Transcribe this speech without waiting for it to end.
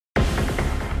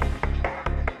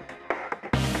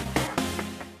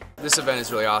This event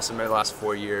is really awesome. In the last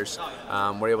 4 years,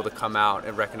 we're able to come out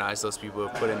and recognize those people who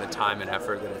put in the time and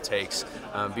effort that it takes.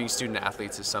 Being student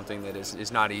athletes is something that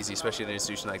is not easy, especially at an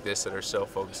institution like this that are so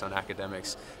focused on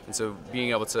academics. And so being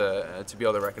able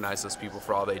to recognize those people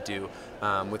for all they do,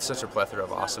 with such a plethora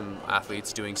of awesome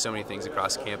athletes doing so many things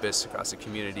across campus, across the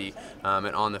community,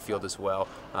 and on the field as well.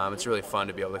 It's really fun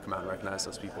to be able to come out and recognize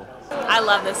those people. I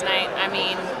love this night. I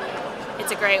mean,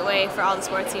 it's a great way for all the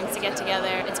sports teams to get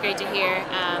together. It's great to hear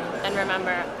and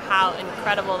remember how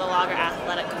incredible the Wagar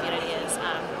athletic community is.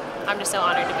 I'm just so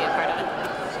honored to be a part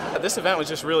of it. This event was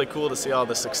just really cool to see all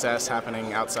the success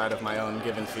happening outside of my own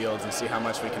given fields and see how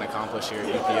much we can accomplish here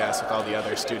at UPS with all the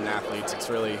other student athletes. It's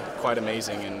really quite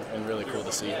amazing and really cool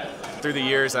to see. Through the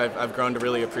years, I've grown to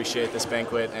really appreciate this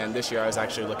banquet, and this year I was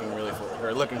actually looking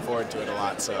forward to it a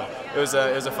lot. So it was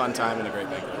a fun time and a great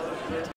banquet.